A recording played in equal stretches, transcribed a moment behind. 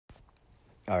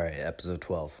All right, episode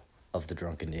 12 of The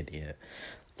Drunken Idiot.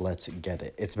 Let's get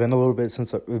it. It's been a little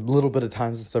bit of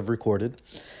time since I've recorded.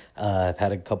 I've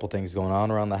had a couple things going on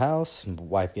around the house. My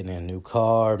wife getting a new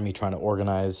car, me trying to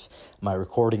organize my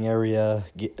recording area,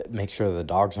 make sure the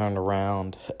dogs aren't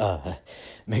around,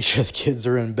 make sure the kids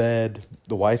are in bed,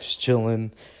 the wife's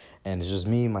chilling, and it's just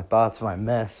me, my thoughts, my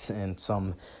mess, and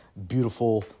some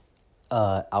beautiful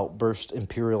Outburst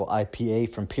Imperial IPA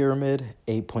from Pyramid,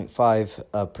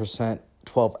 8.5%,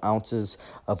 12 ounces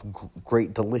of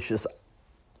great, delicious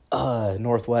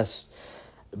Northwest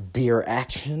beer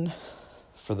action.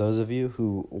 For those of you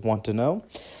who want to know,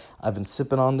 I've been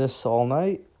sipping on this all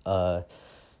night. I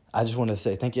just want to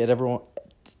say thank you to everyone.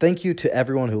 Thank you to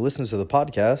everyone who listens to the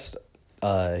podcast.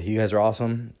 You guys are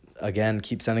awesome. Again,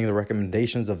 keep sending the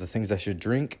recommendations of the things I should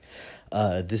drink.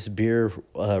 This beer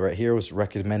right here was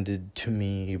recommended to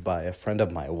me by a friend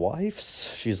of my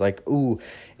wife's. She's like, ooh,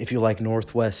 if you like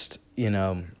Northwest,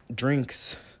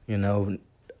 drinks,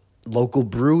 local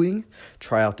brewing,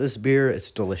 try out this beer. It's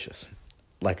delicious.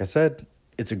 Like I said,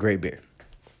 it's a great beer.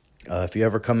 If you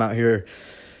ever come out here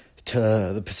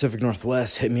to the Pacific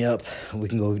Northwest, hit me up. We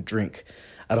can go drink.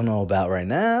 I don't know about right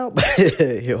now, but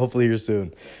hopefully here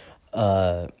soon.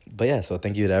 But yeah, so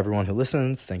thank you to everyone who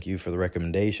listens. Thank you for the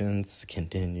recommendations,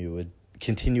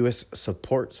 continuous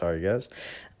support. Sorry, guys.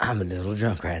 I'm a little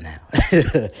drunk right now.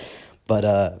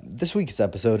 But this week's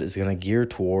episode is going to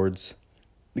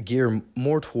gear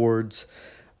more towards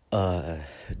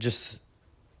just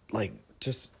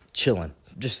chilling.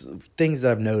 Just things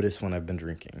that I've noticed when I've been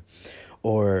drinking.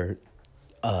 Or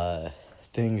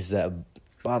things that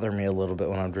bother me a little bit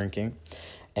when I'm drinking.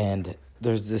 And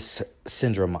there's this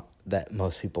syndrome that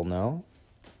most people know.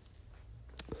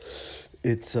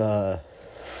 It's little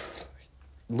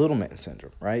man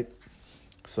syndrome, right?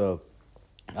 So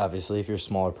obviously if you're a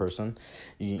smaller person,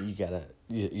 you gotta,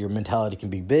 your mentality can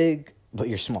be big, but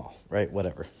you're small, right?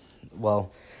 Whatever.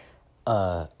 Well,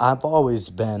 I've always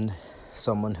been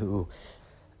someone who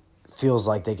feels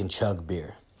like they can chug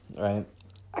beer, right?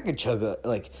 I could chug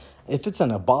if it's in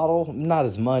a bottle, not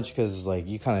as much because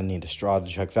you kind of need a straw to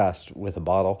chug fast with a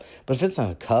bottle. But if it's in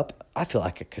a cup, I feel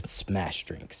like I could smash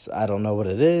drinks. I don't know what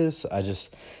it is.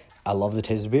 I love the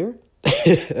taste of beer.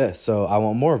 So I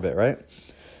want more of it, right?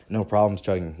 No problems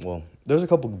chugging. Well, there's a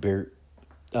couple beer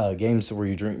games where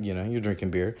you drink, you're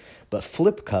drinking beer. But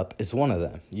Flip Cup is one of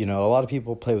them. A lot of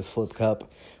people play with Flip Cup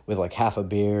with half a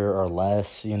beer or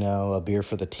less, a beer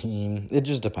for the team. It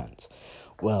just depends.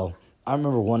 Well, I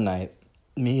remember one night,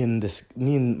 me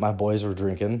and my boys were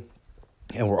drinking,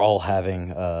 and we're all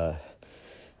having, I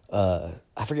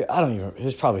forget, it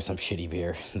was probably some shitty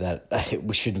beer that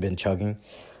we shouldn't have been chugging,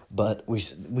 but we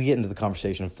get into the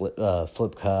conversation of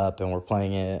Flip Cup, and we're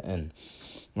playing it, and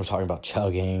we're talking about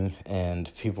chugging,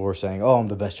 and people were saying, oh, I'm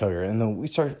the best chugger, and then we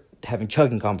start having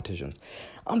chugging competitions.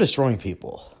 I'm destroying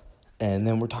people, and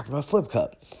then we're talking about Flip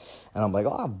Cup, and I'm like,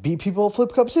 oh, I'll beat people at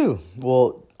Flip Cup too.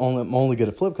 Well, I'm only good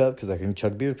at Flip Cup because I can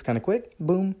chug beer kind of quick.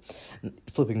 Boom.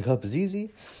 Flipping cup is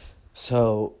easy.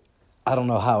 So I don't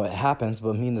know how it happens,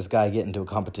 but me and this guy get into a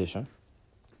competition.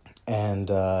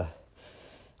 And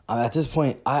at this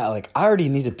point, I already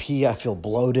need to pee. I feel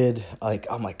bloated.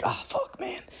 I'm like, fuck,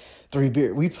 man. 3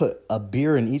 beer. We put a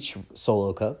beer in each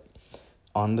solo cup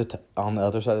on the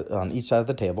other side, on each side of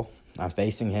the table. I'm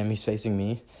facing him. He's facing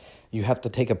me. You have to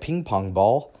take a ping pong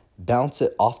ball, bounce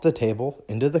it off the table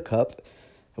into the cup.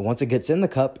 And once it gets in the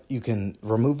cup, you can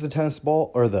remove the tennis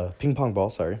ball, or the ping pong ball,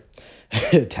 sorry.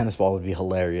 Tennis ball would be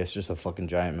hilarious, just a fucking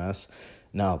giant mess.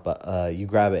 No, but you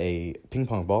grab a ping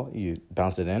pong ball, you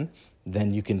bounce it in,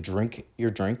 then you can drink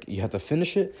your drink. You have to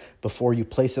finish it before you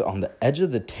place it on the edge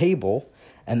of the table,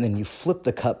 and then you flip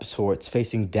the cup so it's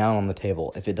facing down on the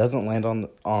table. If it doesn't land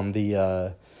on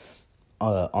the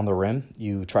rim,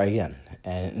 you try again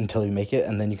until you make it,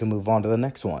 and then you can move on to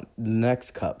the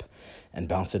next cup, and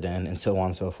bounce it in, and so on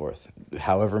and so forth.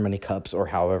 However many cups or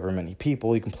however many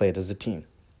people, you can play it as a team.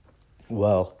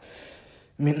 Well,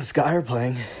 me and this guy are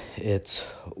playing. It's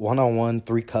 1-on-1,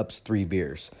 3 cups, 3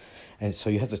 beers. And so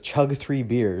you have to chug 3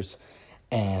 beers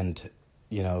and,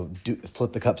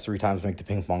 flip the cups 3 times, make the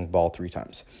ping pong ball 3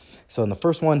 times. So in the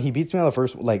first one, he beats me on the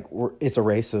first, it's a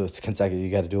race, so it's consecutive.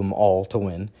 You got to do them all to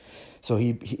win. So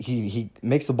he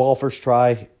makes the ball first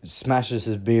try, smashes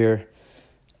his beer,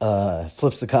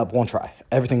 flips the cup, 1 try.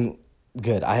 Everything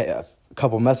good. I have a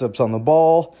couple mess ups on the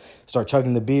ball, start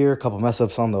chugging the beer, a couple mess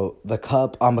ups on the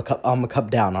cup. I'm a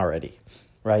cup down already,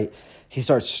 right? He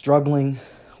starts struggling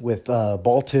with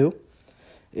ball 2,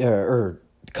 or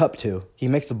cup 2. He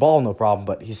makes the ball no problem,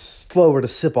 but he's slower to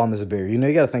sip on this beer. You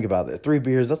got to think about it. 3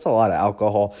 beers, that's a lot of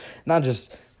alcohol. Not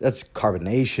just, that's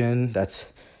carbonation, that's,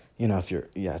 if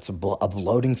it's a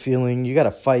bloating feeling. You got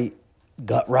to fight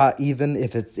gut rot, even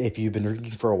if you've been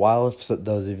drinking for a while.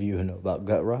 Those of you who know about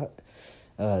gut rot,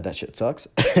 that shit sucks.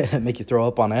 Make you throw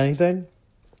up on anything.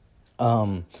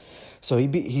 So he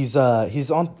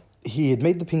had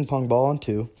made the ping pong ball on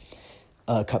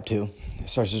cup 2.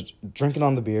 Starts drinking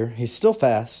on the beer. He's still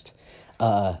fast.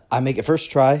 I make it first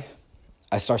try.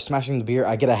 I start smashing the beer.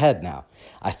 I get ahead now.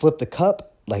 I flip the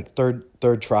cup, like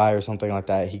third try or something like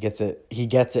that. He gets it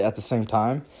at the same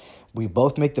time. We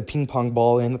both make the ping pong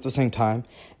ball in at the same time.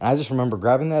 And I just remember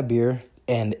grabbing that beer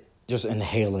and just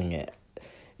inhaling it.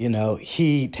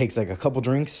 He takes like a couple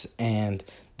drinks and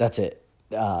that's it.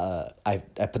 I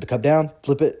put the cup down,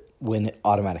 flip it, win it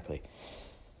automatically.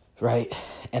 Right?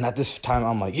 And at this time,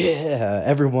 I'm like, yeah,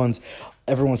 everyone's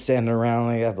standing around.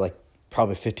 I have like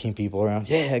probably 15 people around.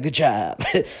 Yeah, good job.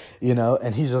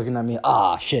 And he's looking at me,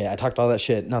 shit, I talked all that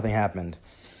shit, nothing happened.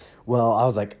 Well, I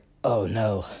was like, oh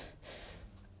no,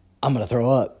 I'm going to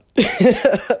throw up.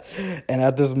 And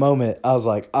at this moment, I was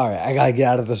like, all right, I got to get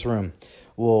out of this room.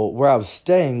 Well, where I was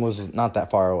staying was not that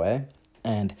far away.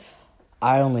 And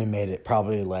I only made it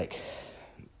probably like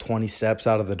 20 steps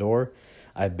out of the door.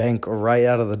 I bank right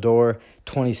out of the door,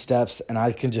 20 steps, and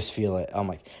I can just feel it. I'm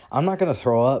like, I'm not going to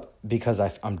throw up because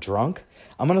I'm drunk.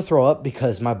 I'm going to throw up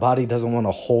because my body doesn't want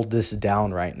to hold this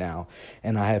down right now,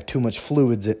 and I have too much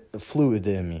fluid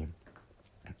in me.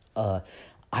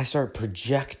 I start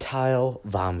projectile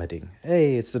vomiting.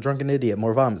 Hey, it's the drunken idiot,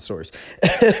 more vomit stories.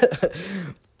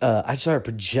 I started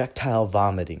projectile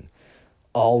vomiting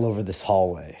all over this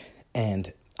hallway,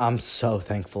 and I'm so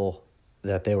thankful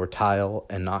that they were tile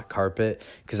and not carpet,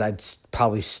 because I'd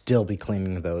probably still be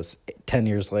cleaning those 10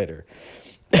 years later.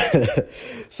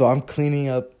 So I'm cleaning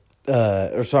up,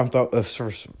 I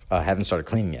haven't started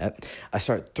cleaning yet. I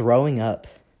start throwing up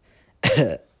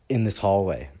in this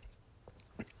hallway.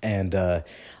 And I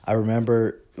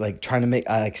remember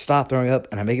I stop throwing up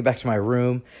and I make it back to my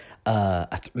room.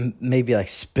 Maybe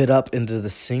spit up into the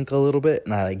sink a little bit,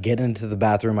 and I get into the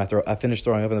bathroom. I finish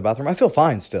throwing up in the bathroom. I feel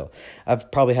fine still.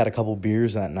 I've probably had a couple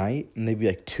beers that night,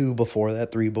 maybe 2 before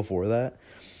that, 3 before that,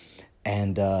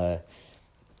 and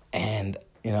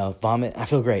vomit. I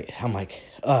feel great. I'm like,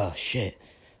 oh shit,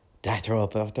 did I throw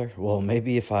up out there? Well,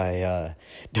 maybe if I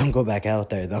don't go back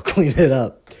out there, they'll clean it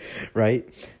up, right?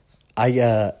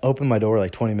 I opened my door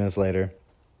 20 minutes later,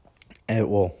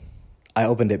 and I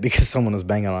opened it because someone was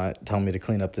banging on it, telling me to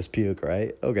clean up this puke,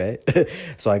 right? Okay.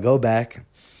 So I go back,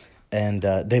 and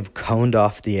they've coned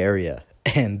off the area,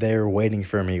 and they're waiting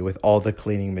for me with all the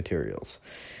cleaning materials.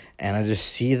 And I just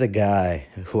see the guy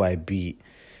who I beat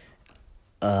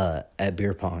at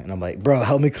beer pong, and I'm like, bro,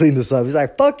 help me clean this up. He's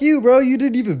like, fuck you, bro. You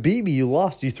didn't even beat me. You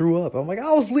lost. You threw up. I'm like,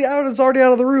 I was out. It's already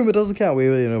out of the room. It doesn't count. We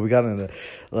got into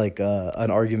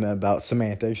an argument about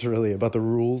semantics, really, about the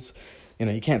rules.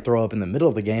 You can't throw up in the middle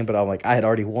of the game, but I'm like, I had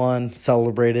already won,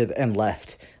 celebrated, and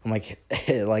left. I'm like,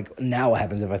 now what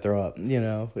happens if I throw up?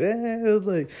 It was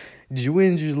like, did you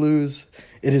win, did you lose?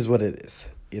 It is what it is.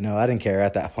 I didn't care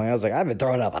at that point. I was like, I've been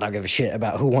throwing up. I don't give a shit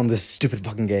about who won this stupid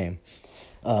fucking game.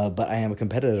 But I am a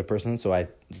competitive person, so I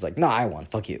was like, I won.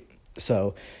 Fuck you.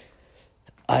 So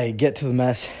I get to the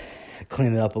mess,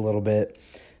 clean it up a little bit.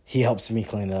 He helps me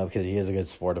clean it up because he is a good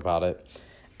sport about it.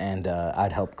 And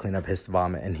I'd help clean up his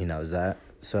vomit, and he knows that.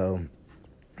 So,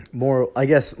 moral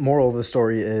of the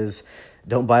story is,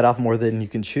 don't bite off more than you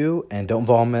can chew, and don't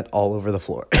vomit all over the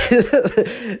floor.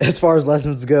 As far as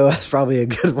lessons go, that's probably a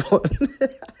good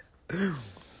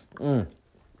one.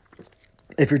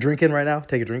 If you're drinking right now,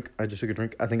 take a drink. I just took a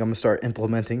drink. I think I'm going to start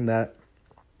implementing that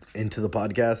into the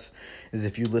podcast, is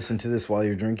if you listen to this while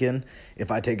you're drinking,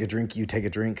 if I take a drink, you take a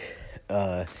drink.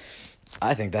 I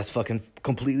think that's fucking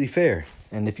completely fair.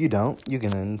 And if you don't, you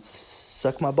can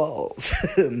suck my balls,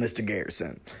 Mr.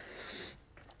 Garrison.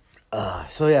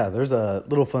 So yeah, there's a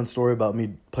little fun story about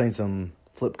me playing some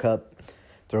flip cup,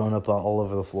 throwing up all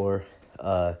over the floor.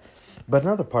 But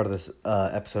another part of this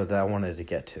episode that I wanted to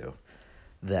get to,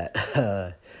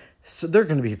 that so there are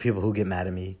going to be people who get mad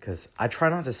at me because I try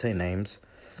not to say names.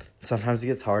 Sometimes it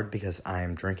gets hard because I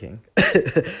am drinking.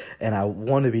 And I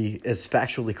want to be as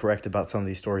factually correct about some of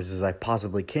these stories as I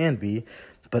possibly can be.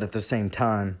 But at the same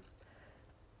time,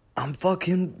 I'm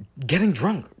fucking getting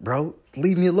drunk, bro.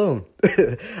 Leave me alone.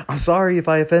 I'm sorry if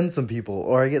I offend some people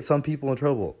or I get some people in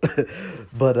trouble.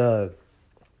 But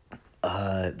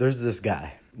there's this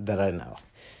guy that I know.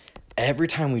 Every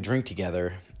time we drink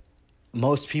together,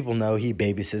 most people know he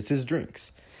babysits his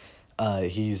drinks.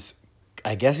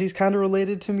 I guess he's kind of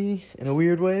related to me in a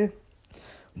weird way.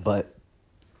 But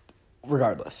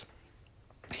regardless,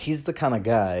 he's the kind of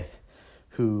guy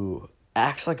who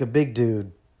acts like a big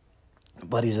dude,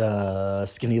 but he's a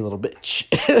skinny little bitch.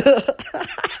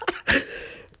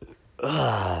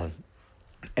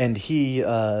 And he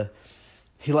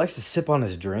likes to sip on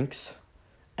his drinks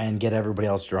and get everybody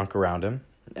else drunk around him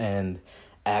and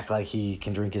act like he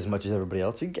can drink as much as everybody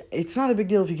else. It's not a big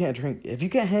deal if you can't drink. If you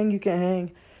can't hang, you can't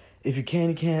hang. If you can,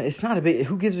 you can. It's not a big...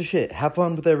 Who gives a shit? Have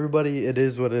fun with everybody. It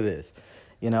is what it is.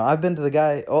 You know, I've been to the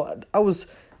guy... Oh, I was,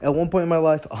 at one point in my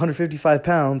life, 155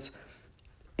 pounds,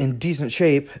 in decent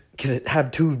shape, could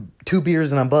have two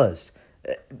beers and I'm buzzed.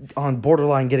 On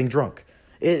borderline getting drunk.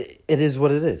 It is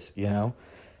what it is, you know?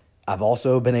 I've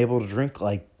also been able to drink,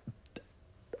 like,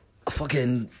 a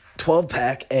fucking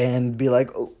 12-pack and be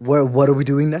like, what are we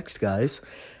doing next, guys?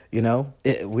 You know?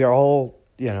 We're all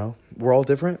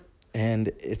different,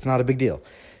 and it's not a big deal.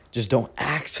 Just don't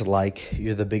act like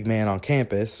you're the big man on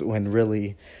campus when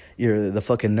really you're the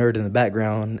fucking nerd in the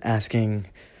background asking,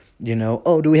 you know,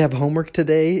 oh, do we have homework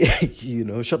today? You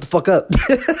know, shut the fuck up.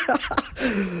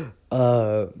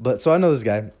 But so I know this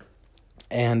guy,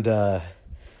 and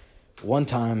one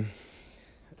time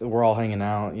we're all hanging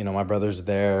out, you know, my brother's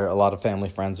there, a lot of family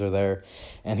friends are there,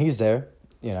 and he's there,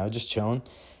 you know, just chilling,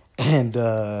 and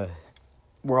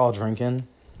we're all drinking.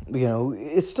 You know,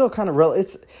 it's still kind of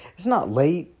it's not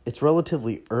late, it's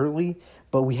relatively early,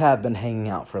 but we have been hanging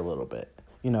out for a little bit.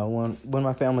 You know, when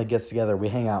my family gets together,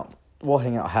 we'll hang out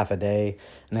half a day,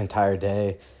 an entire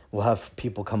day. We'll have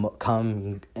people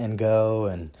come and go,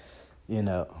 and you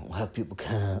know, we'll have people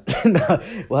come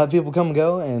and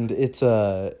go, and it's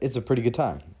a pretty good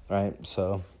time, right?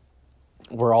 So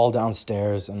we're all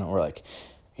downstairs, and we're like,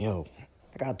 yo,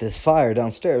 I got this fire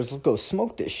downstairs. Let's go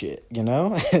smoke this shit, you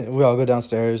know? We all go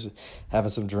downstairs, having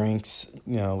some drinks,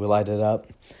 you know, we light it up.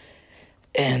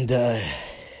 And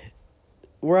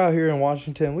we're out here in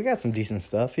Washington. We got some decent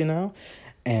stuff, you know?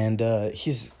 And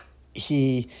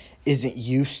he isn't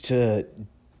used to,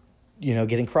 you know,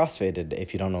 getting crossfaded.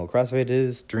 If you don't know what crossfaded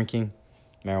is, drinking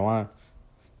marijuana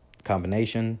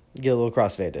combination, you get a little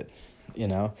crossfaded, you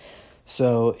know?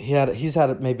 So he's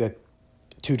had maybe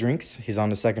 2 drinks. He's on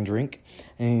the second drink,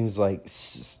 and he's like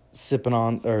sipping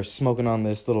on or smoking on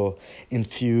this little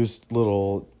infused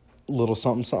little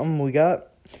something we got,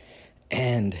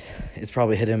 and it's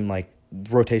probably hit him, like,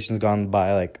 rotation's gone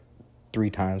by like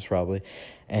 3 times probably,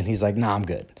 and he's like, nah, I'm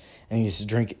good. And he's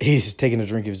taking a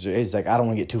drink. He's like, I don't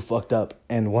want to get too fucked up.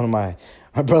 And one of my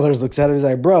brothers looks at him. He's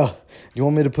like, bro, you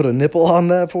want me to put a nipple on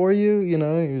that for you? You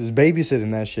know, he was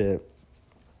babysitting that shit.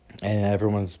 And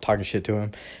everyone's talking shit to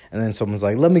him. And then someone's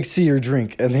like, let me see your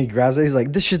drink. And then he grabs it. He's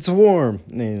like, this shit's warm.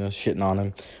 And, you know, shitting on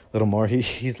him a little more.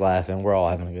 He's laughing. We're all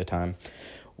having a good time.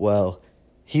 Well,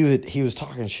 he was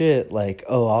talking shit like,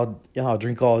 oh, I'll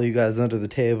drink all you guys under the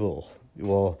table.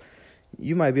 Well,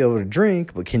 you might be able to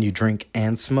drink, but can you drink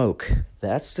and smoke?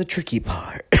 That's the tricky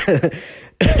part.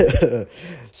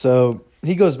 So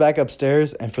he goes back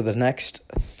upstairs, and for the next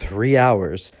 3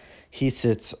 hours, he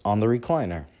sits on the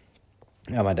recliner.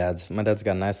 Yeah, my dad's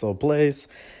got a nice little place.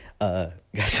 Got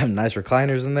some nice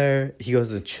recliners in there. He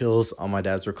goes and chills on my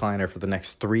dad's recliner for the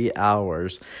next 3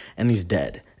 hours, and he's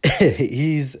dead.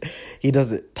 He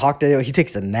doesn't talk to anyone. He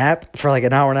takes a nap for like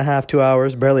an hour and a half, 2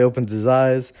 hours, barely opens his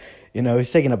eyes. You know,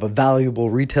 he's taking up a valuable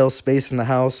retail space in the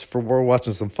house for we're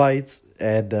watching some fights.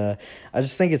 And I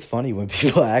just think it's funny when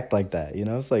people act like that. You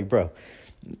know, it's like, bro,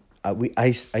 I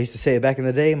used to say it back in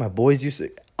the day. My boys used to.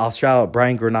 I'll shout out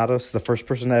Brian Granados, the first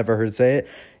person I ever heard say it.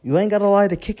 You ain't got to lie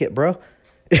to kick it, bro.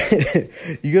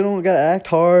 You don't got to act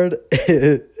hard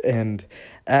and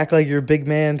act like you're a big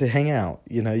man to hang out.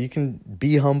 You know, you can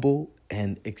be humble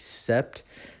and accept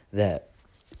that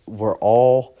we're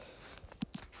all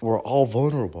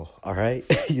vulnerable, all right?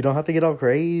 You don't have to get all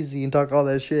crazy and talk all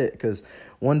that shit, because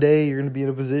one day you're going to be in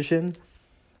a position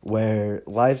where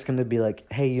life's going to be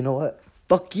like, hey, you know what?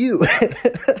 Fuck you.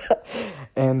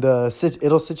 And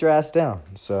it'll sit your ass down.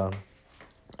 So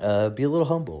be a little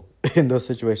humble in those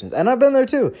situations. And I've been there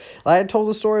too. I had told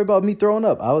a story about me throwing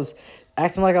up. I was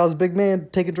acting like I was a big man,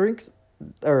 taking drinks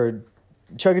or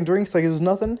chugging drinks like it was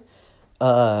nothing.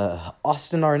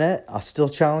 Austin Arnett, I'll still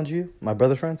challenge you. My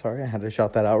brother's friend, sorry, I had to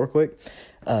shout that out real quick.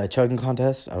 Chugging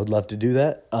contest, I would love to do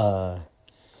that.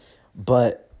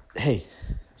 But hey,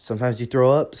 sometimes you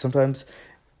throw up, sometimes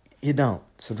you don't.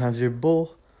 Sometimes you're a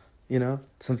bull, you know,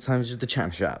 sometimes you're the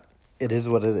champ shop. It is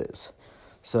what it is.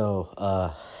 So,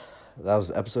 that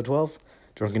was episode 12,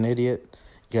 Drunken Idiot.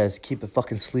 You guys keep it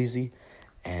fucking sleazy,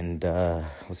 and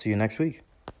we'll see you next week.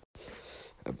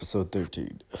 Episode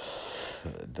 13.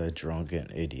 The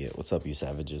Drunken Idiot. What's up, you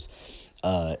savages?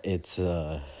 It's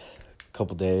a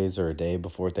couple days or a day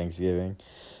before Thanksgiving.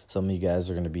 Some of you guys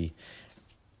are going to be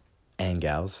and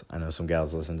gals, I know some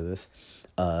gals listen to this,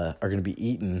 are going to be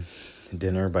eating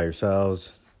dinner by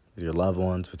yourselves, with your loved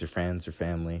ones, with your friends, your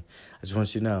family. I just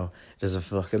want you to know, it doesn't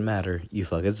fucking matter. You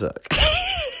fucking suck.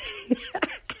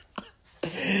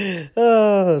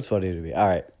 Oh, it's funny to me. All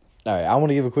right. I want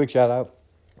to give a quick shout out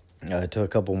to a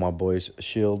couple of my boys,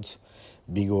 Shields,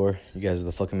 Bigor. You guys are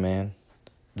the fucking man.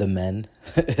 The men.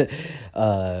 You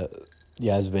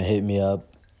guys have been hitting me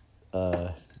up,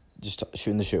 just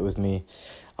shooting the shit with me.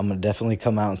 I'm going to definitely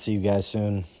come out and see you guys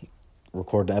soon.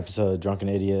 Record an episode of Drunken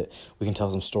Idiot. We can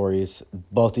tell some stories.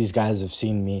 Both these guys have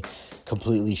seen me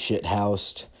completely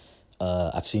shit-housed.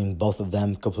 I've seen both of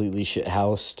them completely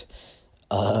shit-housed.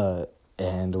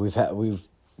 And we've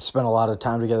spent a lot of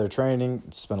time together training,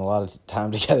 spent a lot of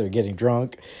time together getting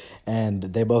drunk, and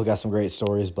they both got some great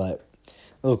stories, but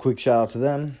a little quick shout out to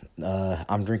them.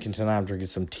 I'm drinking tonight. I'm drinking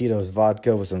some Tito's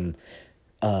vodka with some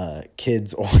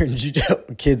kids orange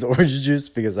juice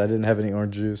because I didn't have any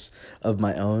orange juice of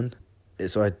my own.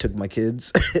 So I took my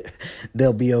kids.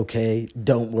 They'll be okay.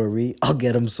 Don't worry. I'll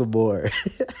get them some more.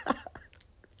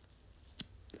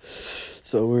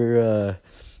 So we're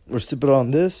sipping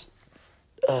on this.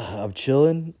 I'm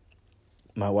chilling.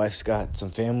 My wife's got some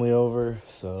family over,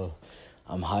 so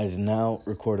I'm hiding out,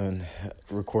 recording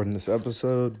this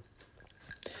episode.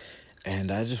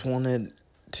 And I just wanted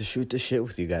to shoot this shit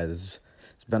with you guys.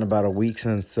 It's been about a week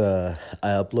since I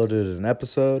uploaded an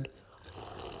episode.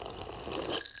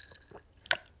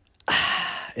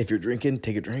 If you're drinking,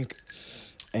 take a drink.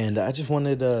 And I just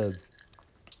wanted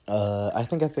I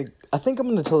think I'm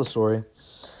going to tell a story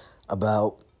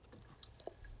about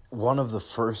one of the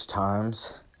first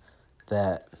times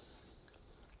that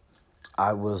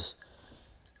I was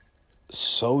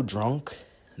so drunk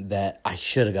that I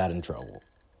should have got in trouble.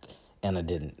 And I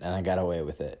didn't. And I got away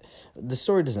with it. The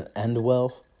story doesn't end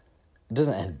well. It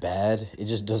doesn't end bad. It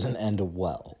just doesn't end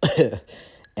well.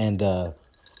 And I'm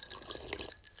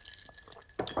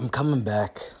coming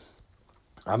back.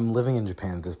 I'm living in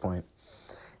Japan at this point.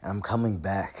 And I'm coming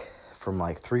back from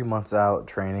like 3 months out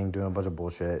training, doing a bunch of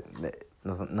bullshit.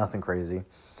 Nothing crazy.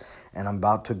 And I'm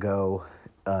about to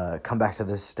come back to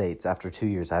the States after 2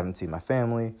 years. I haven't seen my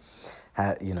family.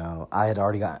 I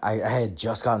had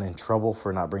just gotten in trouble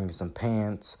for not bringing some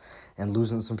pants and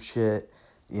losing some shit.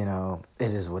 You know,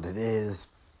 it is what it is.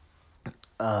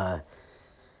 And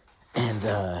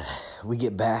we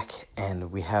get back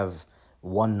and we have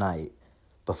one night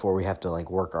before we have to like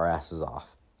work our asses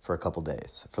off for a couple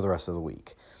days for the rest of the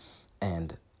week.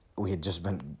 And we had just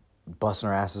been busting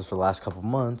our asses for the last couple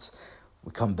months.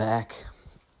 We come back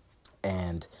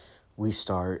and we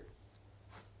start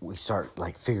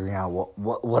like figuring out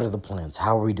what are the plans?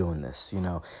 How are we doing this? You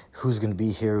know, who's going to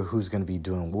be here? Who's going to be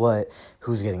doing what?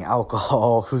 Who's getting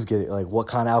alcohol? Who's getting, like, what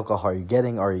kind of alcohol are you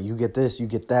getting? Or you get this, you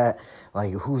get that.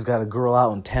 Like, who's got a girl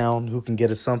out in town who can get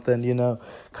us something, you know,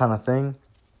 kind of thing.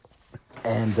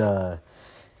 And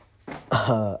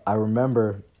I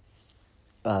remember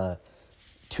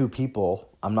two people.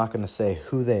 I'm not going to say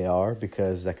who they are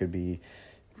because that could be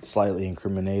slightly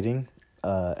incriminating.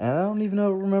 And I don't even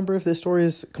remember if this story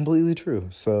is completely true.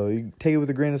 So you take it with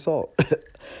a grain of salt.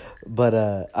 But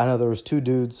I know there was two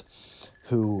dudes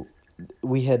who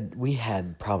we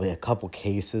had probably a couple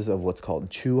cases of what's called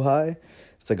Chu-Hai.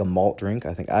 It's like a malt drink.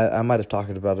 I think I might have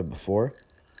talked about it before.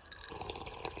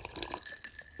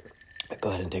 Go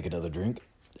ahead and take another drink.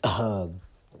 And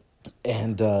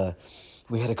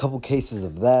we had a couple cases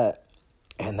of that.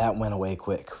 And that went away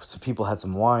quick. Some people had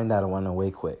some wine, that went away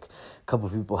quick. A couple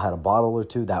of people had a bottle or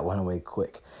two, that went away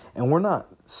quick. And we're not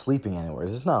sleeping anywhere.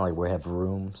 It's not like we have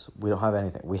rooms. We don't have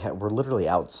anything. We're literally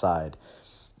outside,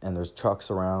 and there's trucks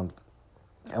around.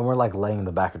 And we're like laying in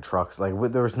the back of trucks. Like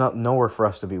there was nowhere for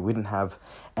us to be. We didn't have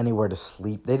anywhere to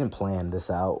sleep. They didn't plan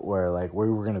this out where like we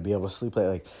were gonna be able to sleep.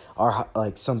 Like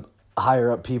some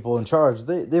higher up people in charge,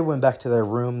 they went back to their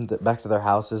room, back to their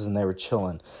houses, and they were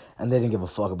chilling, and they didn't give a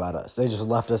fuck about us. They just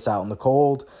left us out in the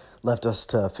cold, left us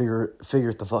to figure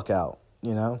it the fuck out,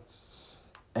 you know?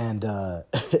 And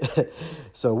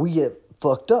so we get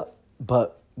fucked up,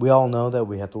 but we all know that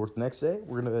we have to work the next day.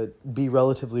 We're gonna be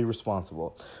relatively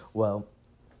responsible. Well,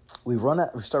 we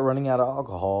start running out of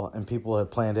alcohol, and people had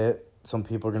planned it. Some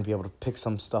people are gonna be able to pick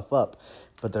some stuff up,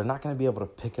 but they're not gonna be able to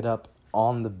pick it up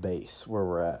on the base where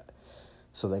we're at.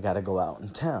 So they got to go out in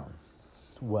town.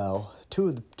 Well,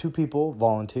 two people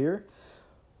volunteer,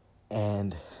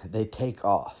 and they take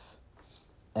off.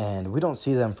 And we don't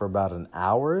see them for about an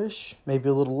hour-ish, maybe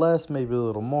a little less, maybe a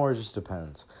little more, it just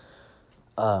depends.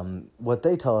 What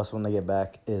they tell us when they get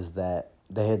back is that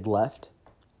they had left,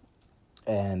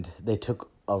 and they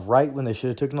took a right when they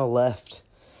should have taken a left,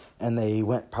 and they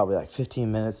went probably like 15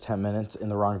 minutes, 10 minutes in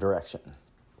the wrong direction.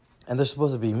 And they're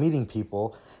supposed to be meeting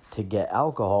people to get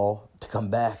alcohol to come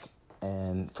back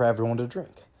and for everyone to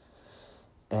drink.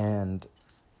 And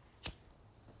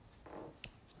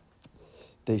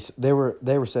they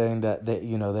were saying that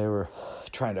they were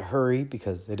trying to hurry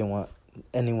because they didn't want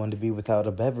anyone to be without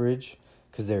a beverage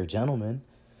because they're gentlemen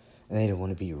and they didn't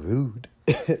want to be rude.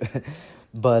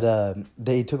 But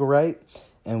they took a right,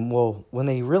 and when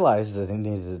they realized that they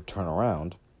needed to turn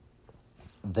around,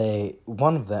 the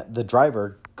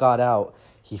driver got out.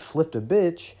 He flipped a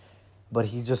bitch, but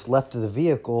he just left the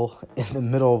vehicle in the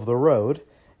middle of the road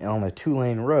and on a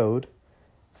 2-lane road,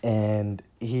 and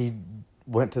he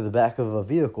went to the back of a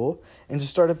vehicle and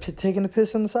just started taking a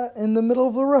piss in the middle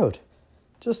of the road,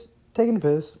 just taking a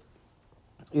piss,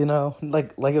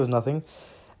 like it was nothing.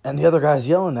 And the other guy's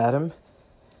yelling at him,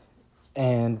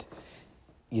 and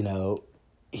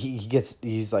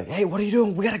he's like, "Hey, what are you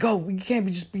doing? We gotta go. We can't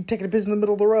just be taking a piss in the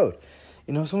middle of the road.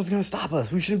 Someone's gonna stop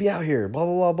us. We shouldn't be out here. Blah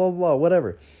blah blah blah blah.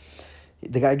 Whatever."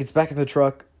 The guy gets back in the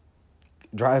truck,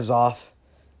 drives off,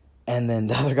 and then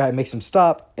the other guy makes him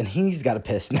stop, and he's got to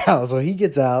piss now. So he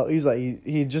gets out. He's like,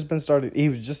 he had just been started. He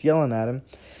was just yelling at him.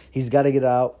 He's got to get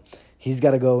out. He's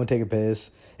got to go and take a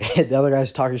piss. The other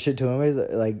guy's talking shit to him. He's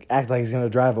like, act like he's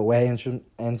gonna drive away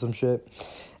and some shit.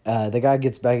 The guy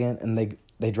gets back in, and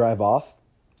they drive off,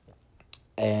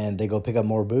 and they go pick up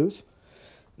more booze.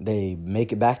 They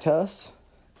make it back to us,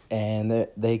 and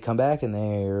they come back, and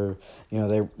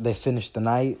they finish the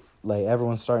night. Like,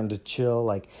 everyone's starting to chill.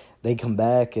 Like, they come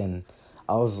back, and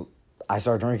I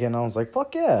started drinking, and I was like,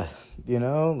 fuck yeah,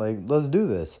 like, let's do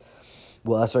this.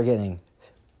 Well, I started getting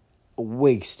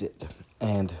wasted,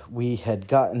 and we had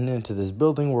gotten into this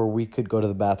building where we could go to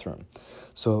the bathroom.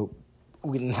 So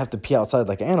we didn't have to pee outside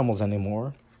like animals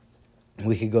anymore.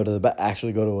 We could go to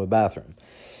actually go to a bathroom.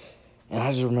 And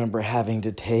I just remember having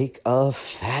to take a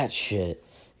fat shit.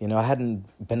 I hadn't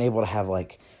been able to have,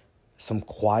 like, some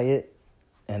quiet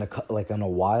in a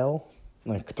while.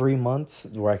 Like 3 months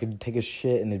where I could take a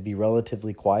shit and it'd be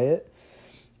relatively quiet.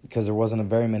 Because there wasn't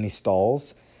very many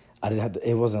stalls.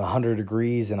 It wasn't 100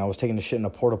 degrees, and I was taking a shit in a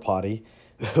porta potty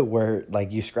where,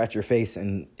 like, you scratch your face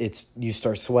and you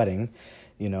start sweating.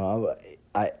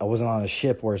 I wasn't on a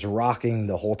ship where it's rocking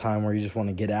the whole time, where you just want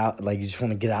to get out, like, you just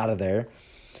want to get out of there.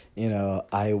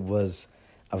 It was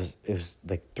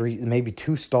like 3, maybe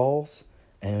 2 stalls,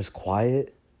 and it was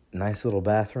quiet, nice little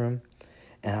bathroom.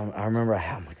 And I remember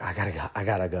I'm like, I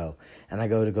gotta go. And I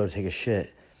go to take a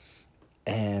shit,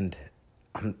 and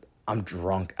I'm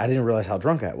drunk. I didn't realize how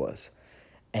drunk I was.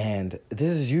 And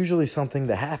this is usually something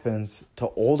that happens to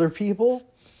older people,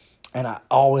 and I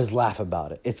always laugh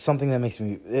about it. It's something that makes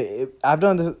me... I've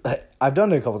done it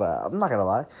a couple times. I'm not going to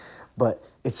lie. But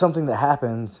it's something that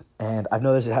happens, and I've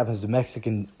noticed it happens to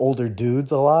Mexican older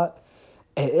dudes a lot.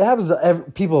 It happens to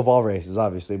people of all races,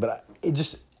 obviously. But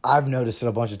I've noticed it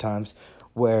a bunch of times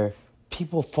where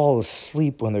people fall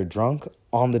asleep when they're drunk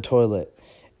on the toilet.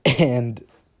 And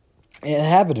it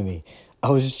happened to me.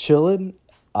 I was just chilling.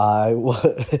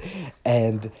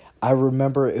 And I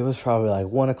remember it was probably like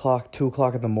 1 o'clock, 2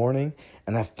 o'clock in the morning,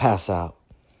 and I passed out.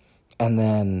 And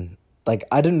then, like,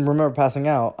 I didn't remember passing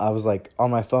out. I was, like,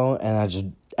 on my phone, and I just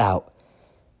out.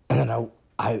 And then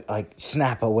I like,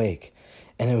 snap awake.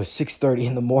 And it was 6:30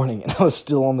 in the morning, and I was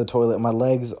still on the toilet. My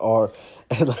legs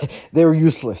they were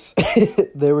useless.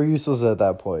 They were useless at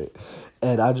that point.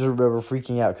 And I just remember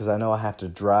freaking out because I know I have to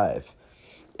drive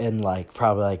in, like,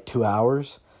 probably, like, 2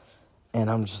 hours. And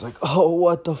I'm just like, oh,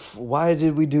 what why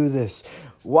did we do this?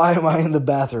 Why am I in the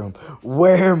bathroom?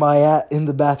 Where am I at in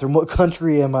the bathroom? What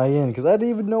country am I in? Because I didn't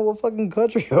even know what fucking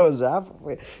country I was at.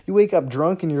 You wake up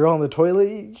drunk and you're on the toilet,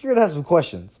 you're going to have some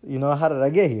questions. How did I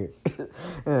get here?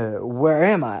 Where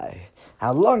am I?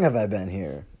 How long have I been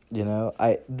here?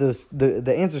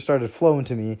 The answer started flowing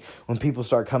to me when people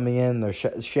start coming in, they're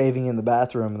shaving in the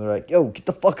bathroom, and they're like, yo, get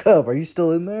the fuck up. Are you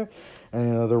still in there?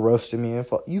 And, they're roasting me. And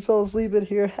you fell asleep in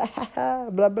here. Ha, ha, ha,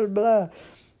 blah, blah, blah.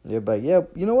 Yeah, but, yeah,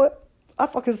 you know what?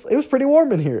 It was pretty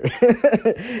warm in here.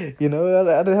 I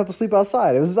didn't have to sleep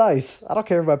outside. It was nice. I don't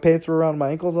care if my pants were around my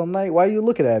ankles all night. Why are you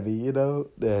looking at me,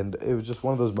 And it was just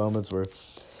one of those moments where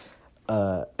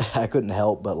I couldn't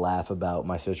help but laugh about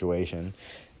my situation.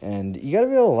 And you got to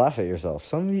be able to laugh at yourself.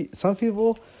 Some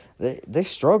people, they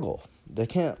struggle. They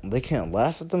can't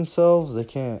laugh at themselves. They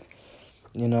can't...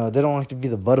 they don't like to be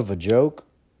the butt of a joke.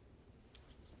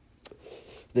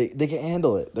 They can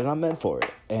handle it. They're not meant for it.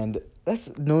 And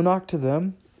that's no knock to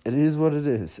them. It is what it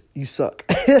is. You suck.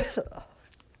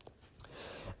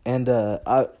 And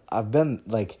I've been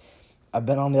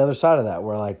on the other side of that,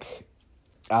 where, like,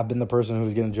 I've been the person who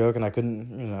was getting a joke and I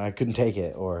couldn't take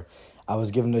it, or I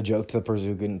was giving a joke to the person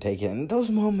who couldn't take it, and those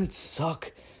moments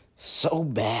suck so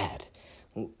bad.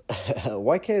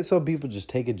 Why can't some people just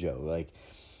take a joke? Like,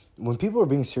 when people are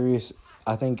being serious,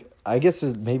 I guess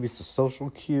maybe it's a social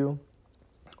cue,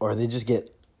 or they just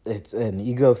it's an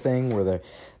ego thing where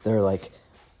they're like,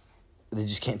 they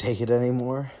just can't take it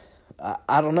anymore.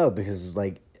 I don't know, because it's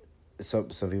like, some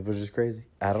people are just crazy.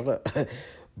 I don't know.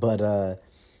 But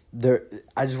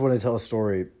I just want to tell a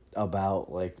story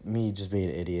about, like, me just being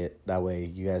an idiot. That way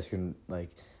you guys can, like,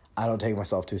 I don't take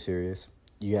myself too serious.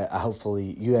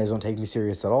 Hopefully you guys don't take me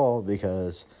serious at all,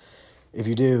 because if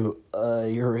you do,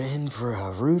 you're in for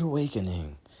a rude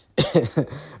awakening.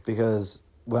 Because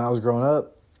when I was growing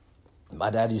up, my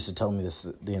dad used to tell me this,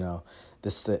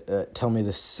 tell me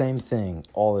the same thing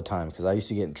all the time, because I used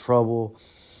to get in trouble.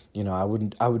 I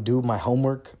would do my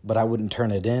homework, but I wouldn't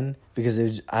turn it in,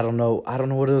 because I don't know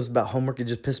what it was about homework. It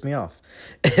just pissed me off.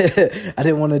 I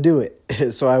didn't want to do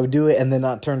it. So I would do it and then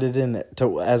not turn it in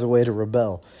as a way to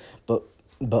rebel.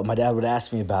 But my dad would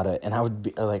ask me about it, and I would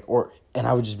be like, and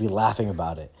I would just be laughing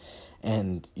about it.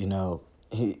 And,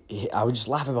 I would just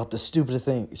laugh about the stupidest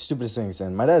things.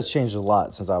 And my dad's changed a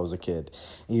lot since I was a kid.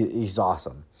 He's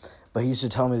awesome. But he used to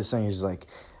tell me this thing. He's like,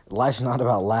 life's not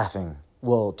about laughing.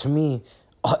 Well, to me,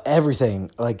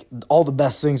 everything, like, all the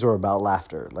best things are about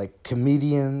laughter. Like,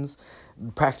 comedians,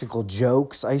 practical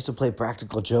jokes. I used to play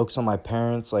practical jokes on my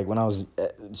parents, like, when I was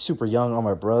super young, on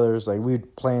my brothers. Like,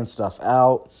 we'd plan stuff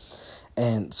out.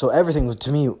 And so everything,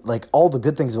 to me, like, all the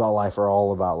good things about life are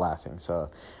all about laughing. So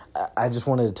I just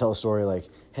wanted to tell a story like,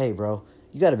 hey, bro,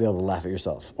 you got to be able to laugh at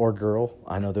yourself. Or girl.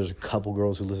 I know there's a couple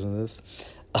girls who listen to this.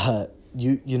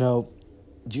 You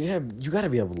got to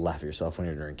be able to laugh at yourself when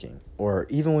you're drinking. Or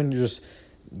even when you're just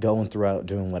going throughout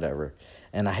doing whatever.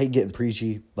 And I hate getting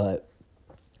preachy, but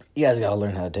you guys got to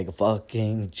learn how to take a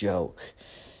fucking joke.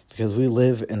 Because we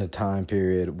live in a time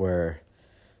period where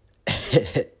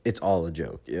it's all a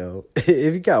joke,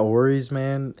 If you got worries,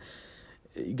 man,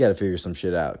 you got to figure some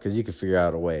shit out, because you can figure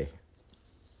out a way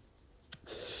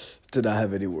to not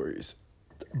have any worries.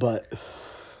 But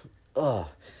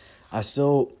I'm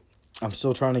still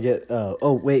trying to get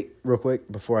wait, real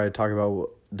quick, before I talk about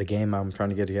the game I'm trying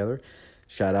to get together.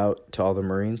 Shout out to all the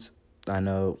Marines. I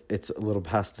know it's a little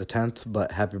past the 10th,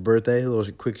 but happy birthday. A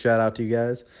little quick shout out to you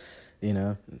guys.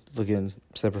 Fucking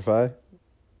Semper Fi.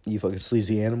 You fucking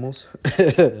sleazy animals.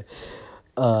 But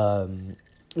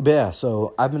yeah,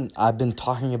 so I've been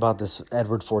talking about this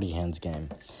Edward 40 Hands game.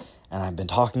 And I've been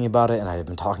talking about it,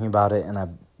 and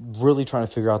I'm really trying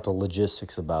to figure out the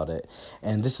logistics about it.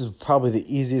 And this is probably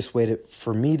the easiest way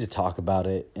for me to talk about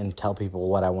it and tell people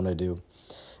what I want to do.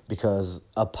 Because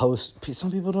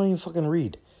some people don't even fucking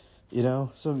read,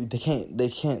 So they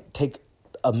can't take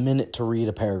a minute to read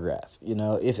a paragraph,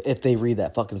 if they read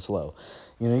that fucking slow.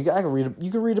 You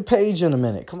can read a page in a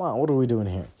minute. Come on, what are we doing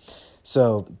here?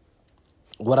 So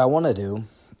what I want to do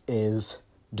is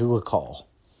do a call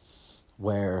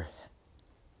where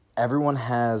everyone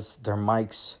has their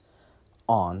mics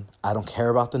on. I don't care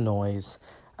about the noise.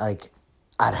 Like,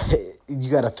 you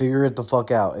got to figure it the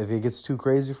fuck out. If it gets too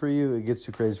crazy for you, it gets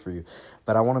too crazy for you.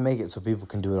 But I want to make it so people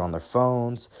can do it on their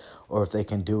phones, or if they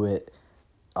can do it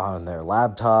on their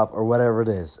laptop or whatever it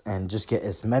is, and just get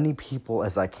as many people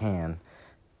as I can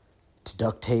to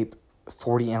duct tape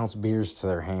 40-ounce beers to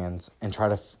their hands and try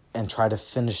to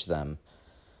finish them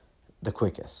the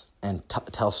quickest, and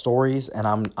tell stories. And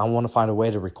I want to find a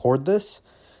way to record this,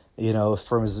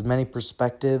 from as many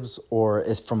perspectives, or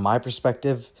as from my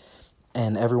perspective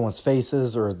and everyone's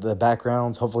faces or the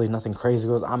backgrounds. Hopefully nothing crazy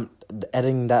goes. The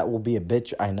editing that will be a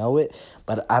bitch. I know it,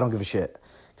 but I don't give a shit,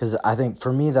 because I think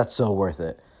for me that's so worth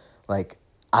it. Like,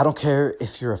 I don't care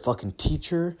if you're a fucking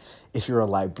teacher, if you're a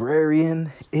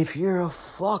librarian, if you're a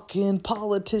fucking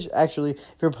politician. Actually,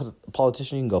 if you're a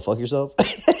politician, you can go fuck yourself.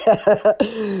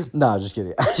 No, just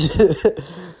kidding.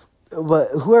 But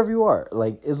whoever you are,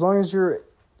 like, as long as you're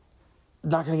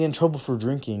not going to get in trouble for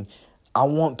drinking, I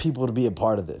want people to be a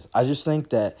part of this. I just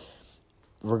think that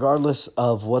regardless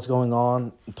of what's going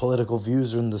on, political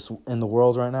views in the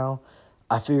world right now,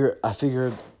 I figured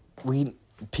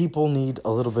people need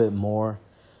a little bit more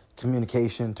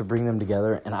communication to bring them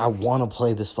together, and I want to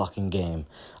play this fucking game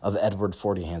of Edward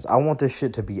 40 Hands. I want this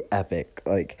shit to be epic.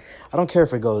 Like, I don't care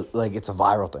if it goes, like, it's a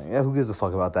viral thing. Yeah, who gives a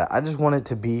fuck about that? I just want it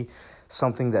to be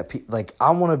something that,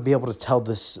 I want to be able to tell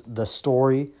the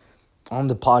story on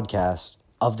the podcast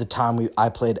of the time I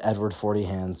played Edward 40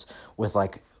 Hands with,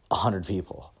 like, 100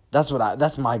 people.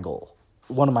 That's my goal.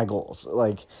 One of my goals.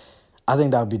 Like, I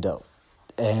think that would be dope.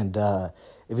 And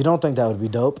If you don't think that would be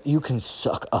dope, you can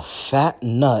suck a fat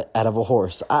nut out of a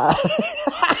horse.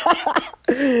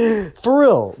 For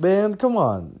real, man. Come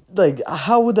on. Like,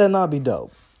 how would that not be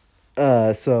dope?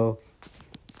 So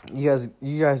you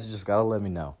guys just gotta let me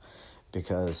know,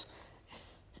 because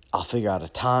I'll figure out a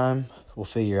time. We'll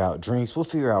figure out drinks. We'll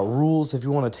figure out rules if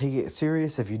you want to take it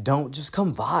serious. If you don't, just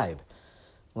come vibe.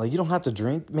 Like, you don't have to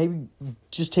drink. Maybe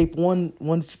just tape one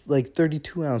like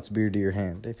 32-ounce beer to your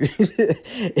hand.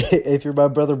 If you're my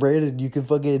brother Brandon, you can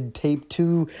fucking tape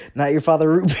 2 Not Your Father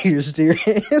root beers to your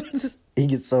hands. He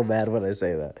gets so mad when I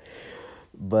say that.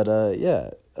 But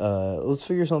let's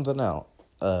figure something out.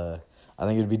 I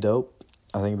think it'd be dope.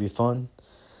 I think it'd be fun.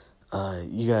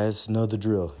 You guys know the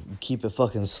drill. Keep it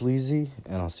fucking sleazy,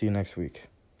 and I'll see you next week.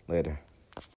 Later.